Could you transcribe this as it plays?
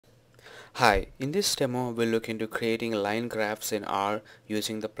Hi, in this demo we'll look into creating line graphs in R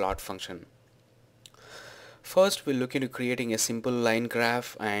using the plot function. First we'll look into creating a simple line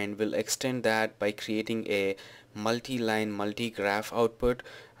graph, and we'll extend that by creating a multi-line multi-graph output,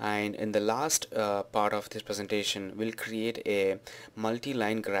 and in the last part of this presentation we'll create a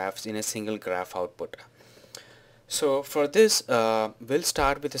multi-line graphs in a single graph output. So for this, we'll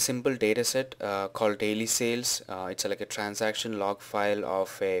start with a simple data set called daily sales. It's like a transaction log file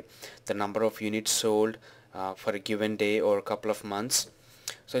of the number of units sold for a given day or a couple of months.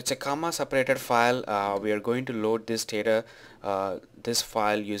 So it's a comma separated file. We are going to load this data, this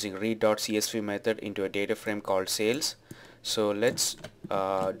file using read.csv method into a data frame called sales. So let's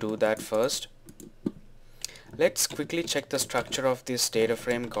do that first. Let's quickly check the structure of this data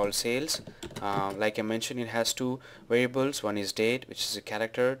frame called sales. Like I mentioned, it has two variables. One is date, which is a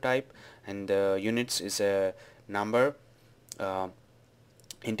character type, and units is a number, uh,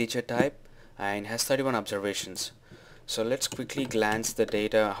 integer type, and has 31 observations. So let's quickly glance the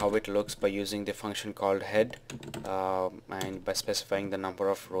data, how it looks, by using the function called head, and by specifying the number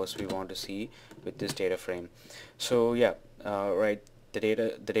of rows we want to see with this data frame. So yeah, right, the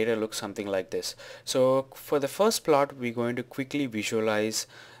data looks something like this. So for the first plot, we're going to quickly visualize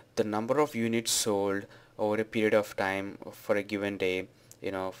the number of units sold over a period of time for a given day,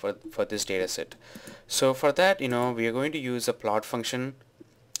 for this data set. So for that, we are going to use a plot function.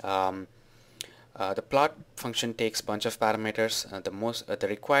 The plot function takes bunch of parameters. The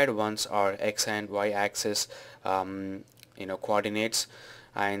required ones are x and y axis coordinates,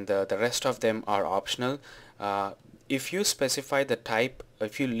 and the rest of them are optional. If you specify the type,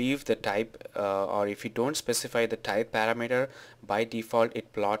 if you leave the type, or if you don't specify the type parameter, by default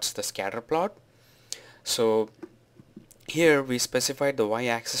it plots the scatter plot. So here we specified the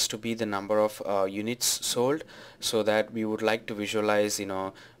y-axis to be the number of units sold, so that we would like to visualize,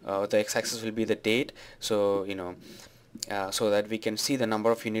 the x-axis will be the date, so so that we can see the number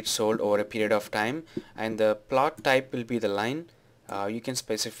of units sold over a period of time, and the plot type will be the line. You can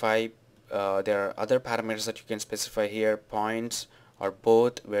specify, there are other parameters that you can specify here, points or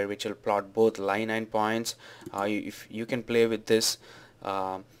both, which will plot both line and points. If you can play with this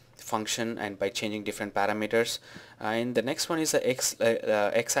function and by changing different parameters. And the next one is the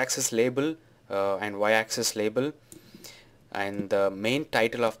x-axis label and y-axis label, and the main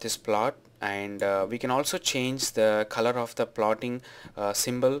title of this plot. And we can also change the color of the plotting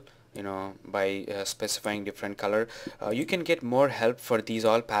symbol, by specifying different color. You can get more help for these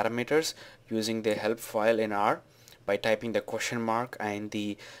all parameters using the help file in R by typing the question mark and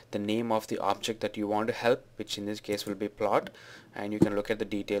the name of the object that you want to help, which in this case will be plot, and you can look at the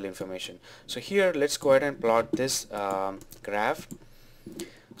detailed information. So here let's go ahead and plot this graph.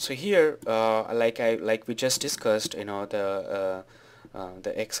 So here, like we just discussed, the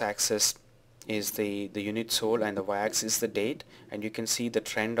x-axis is the unit sold and the y-axis is the date, and you can see the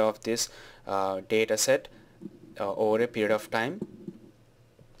trend of this data set over a period of time.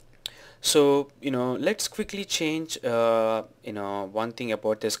 So let's quickly change one thing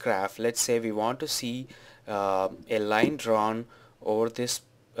about this graph. Let's say we want to see a line drawn over this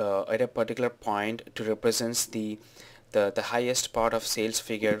at a particular point to represent the highest part of sales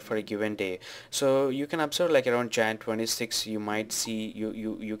figure for a given day. So you can observe, like around Jan 26, you might see,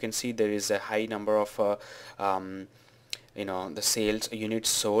 you can see there is a high number of the sales units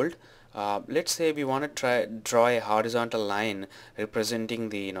sold. Let's say we want to draw a horizontal line representing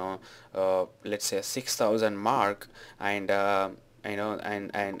the let's say 6,000 mark, and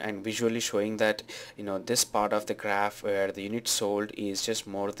and visually showing that this part of the graph where the units sold is just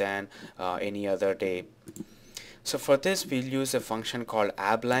more than any other day. So for this we'll use a function called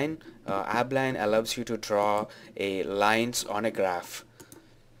abline. Abline allows you to draw a lines on a graph.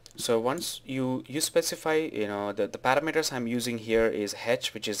 So once you specify, the parameters I'm using here is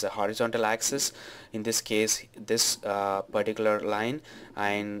h, which is the horizontal axis, in this case this particular line,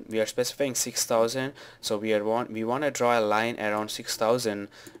 and we are specifying 6,000. So we want to draw a line around 6,000.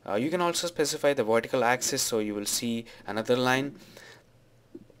 You can also specify the vertical axis, so you will see another line.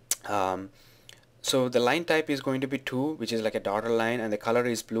 So the line type is going to be 2, which is like a dotted line, and the color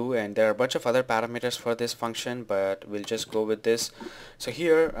is blue, and there are a bunch of other parameters for this function, but we'll just go with this. So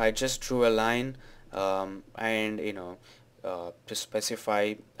here I just drew a line, and to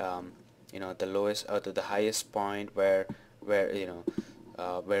specify the lowest or the highest point where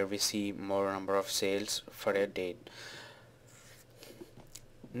we see more number of sales for a date.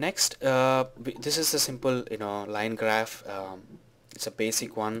 Next, this is a simple line graph. It's a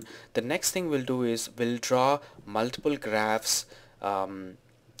basic one. The next thing we'll do is we'll draw multiple graphs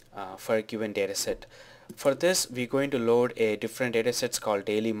for a given data set. For this we're going to load a different data sets called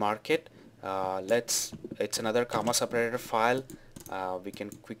daily market, It's another comma separator file. We can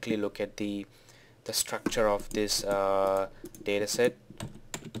quickly look at the structure of this data set.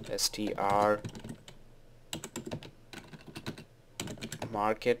 str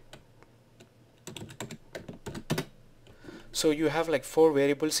market. So you have like 4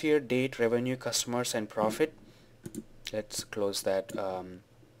 variables here: date, revenue, customers, and profit. Let's close that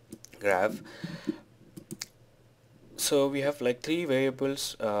graph. So we have like 3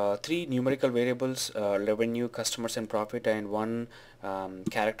 variables, 3 numerical variables, revenue, customers, and profit, and one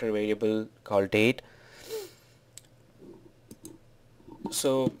character variable called date.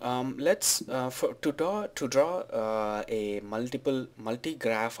 So let's to draw a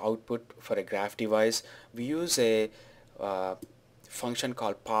multi-graph output for a graph device, we use a uh, function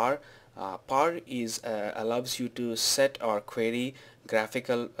called par. Par is allows you to set or query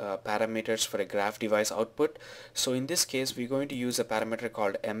graphical parameters for a graph device output. So in this case, we're going to use a parameter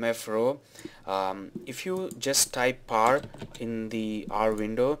called mfrow. If you just type par in the R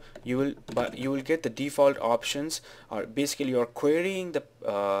window, you will get the default options, or basically you're querying the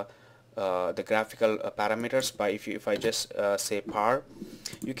graphical parameters by if I just say par.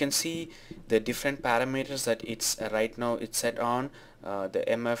 You can see the different parameters that it's right now it's set on. The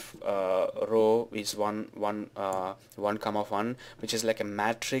mf row is 1 comma 1, which is like a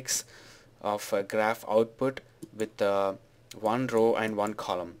matrix of a graph output with 1 row and 1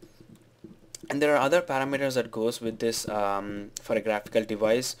 column. And there are other parameters that goes with this for a graphical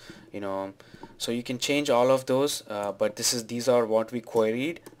device, so you can change all of those, but these are what we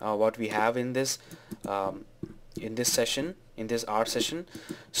queried, what we have in this session, in this R session.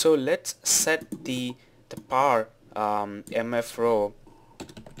 So let's set the par mf row,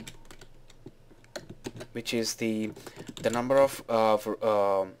 which is the number of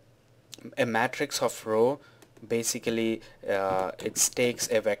a matrix of row. Basically it takes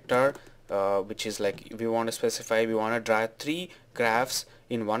a vector, which is like we want to specify, we want to draw 3 graphs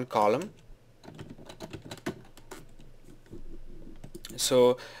in 1 column.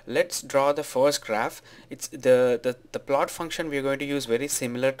 So let's draw the first graph. It's the plot function we're going to use very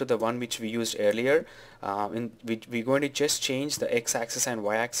similar to the one which we used earlier. We're going to just change the x-axis and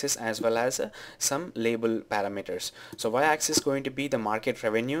y-axis as well as some label parameters. So y-axis is going to be the market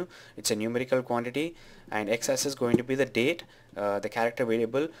revenue, it's a numerical quantity, and x-axis is going to be the date, the character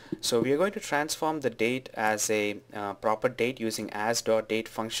variable. So we are going to transform the date as a proper date using as.date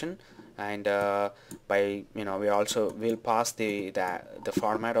function, and we also will pass the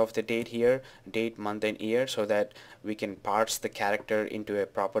format of the date here, date, month, and year, so that we can parse the character into a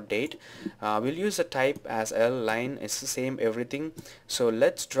proper date. We'll use the type as L, line, it's the same everything. So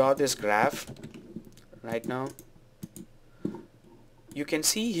let's draw this graph right now. You can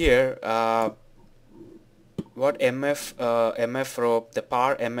see here what mf row, the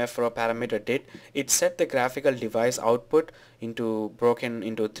par mf row parameter did. It set the graphical device output broken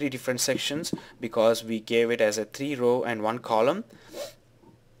into 3 different sections, because we gave it as a 3 row and 1 column.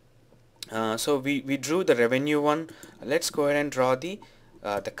 So we drew the revenue one. Let's go ahead and draw the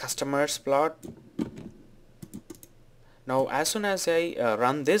customers plot. Now as soon as I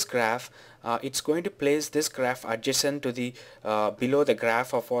run this graph, it's going to place this graph adjacent to the below the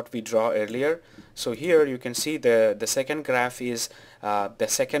graph of what we draw earlier. So here you can see the second graph is the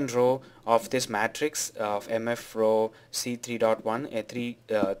second row of this matrix of mf row C3.1, a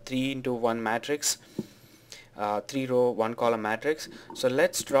 3 into 1 matrix, 3 row 1 column matrix. So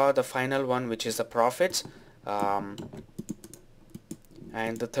let's draw the final one, which is the profits, and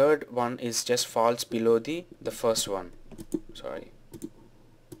the third one is just falls below the first one. Sorry.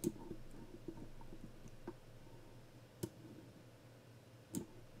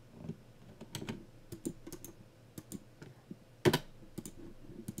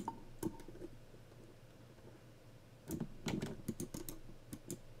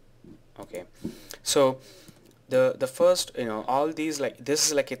 Okay, so the first, all these, like this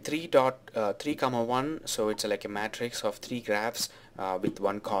is like a 3 comma 1, so it's like a matrix of 3 graphs with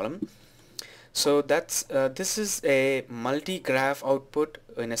 1 column. So that's this is a multi-graph output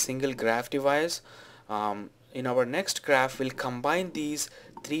in a single graph device. In our next graph, we'll combine these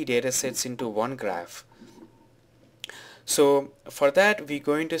 3 data sets into 1 graph. So for that, we're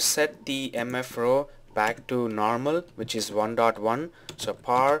going to set the mf row back to normal, which is 1.1. So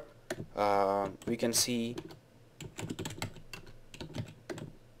par, we can see,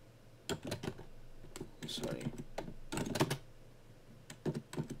 sorry,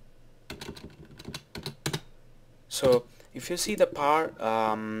 so if you see the par,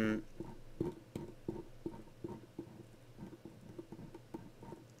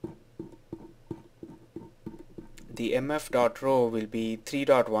 the mf.row will be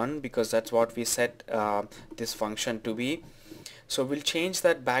 3.1 because that's what we set this function to be. So we'll change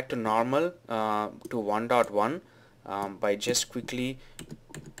that back to normal to 1.1 by just quickly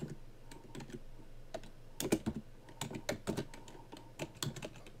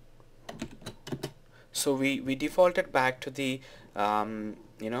so we defaulted back to the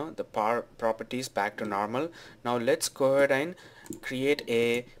the par properties back to normal. Now let's go ahead and create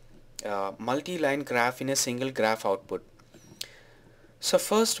a multi-line graph in a single graph output. So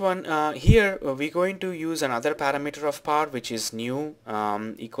first one here we're going to use another parameter of par, which is new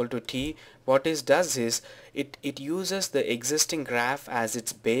equal to t. What it does is it uses the existing graph as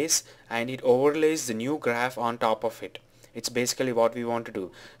its base and it overlays the new graph on top of it. It's basically what we want to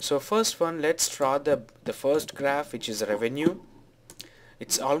do. So first one, let's draw the first graph, which is revenue.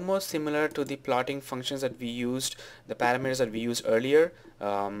 It's almost similar to the plotting functions that we used, the parameters that we used earlier.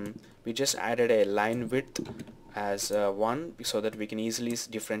 We just added a line width as 1 so that we can easily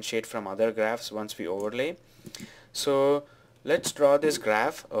differentiate from other graphs once we overlay. So let's draw this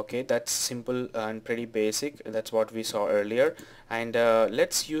graph. Okay, that's simple and pretty basic. That's what we saw earlier. And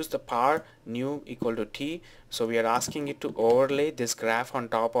let's use the par new equal to t. So we are asking it to overlay this graph on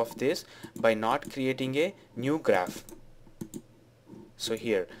top of this by not creating a new graph. So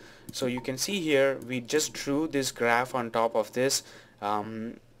here, so you can see here we just drew this graph on top of this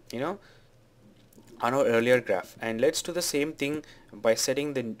on our earlier graph, and let's do the same thing by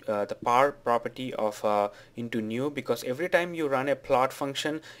setting the par property of into new, because every time you run a plot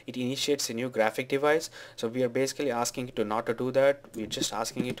function it initiates a new graphic device. So we are basically asking it to not to do that. We're just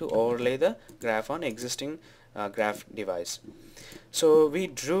asking it to overlay the graph on existing graph device. So we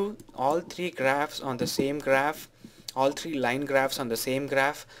drew all three graphs on the same graph, all three line graphs on the same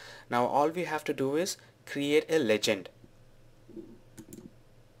graph. Now all we have to do is create a legend.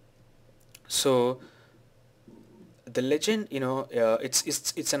 So the legend,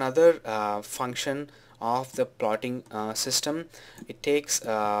 it's another function of the plotting system. It takes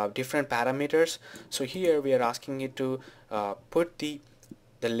different parameters. So here we are asking it to put the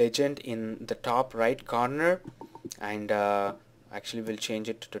legend in the top right corner, and actually we'll change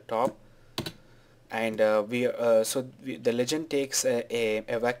it to top. And the legend takes a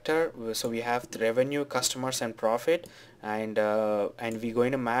vector. So we have the revenue, customers, and profit, and we're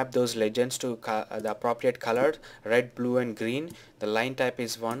going to map those legends to the appropriate colors, red, blue, and green. The line type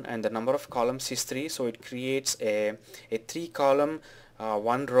is 1 and the number of columns is 3. So it creates a 3-column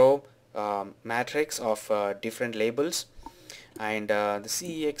 1-row matrix of different labels, and the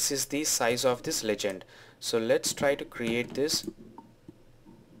CEX is the size of this legend. So let's try to create this.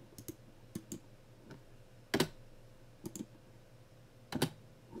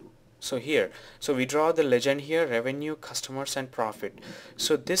 So here, so we draw the legend here, revenue, customers, and profit.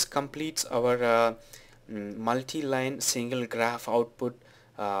 So this completes our multi-line single graph output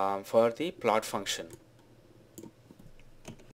for the plot function.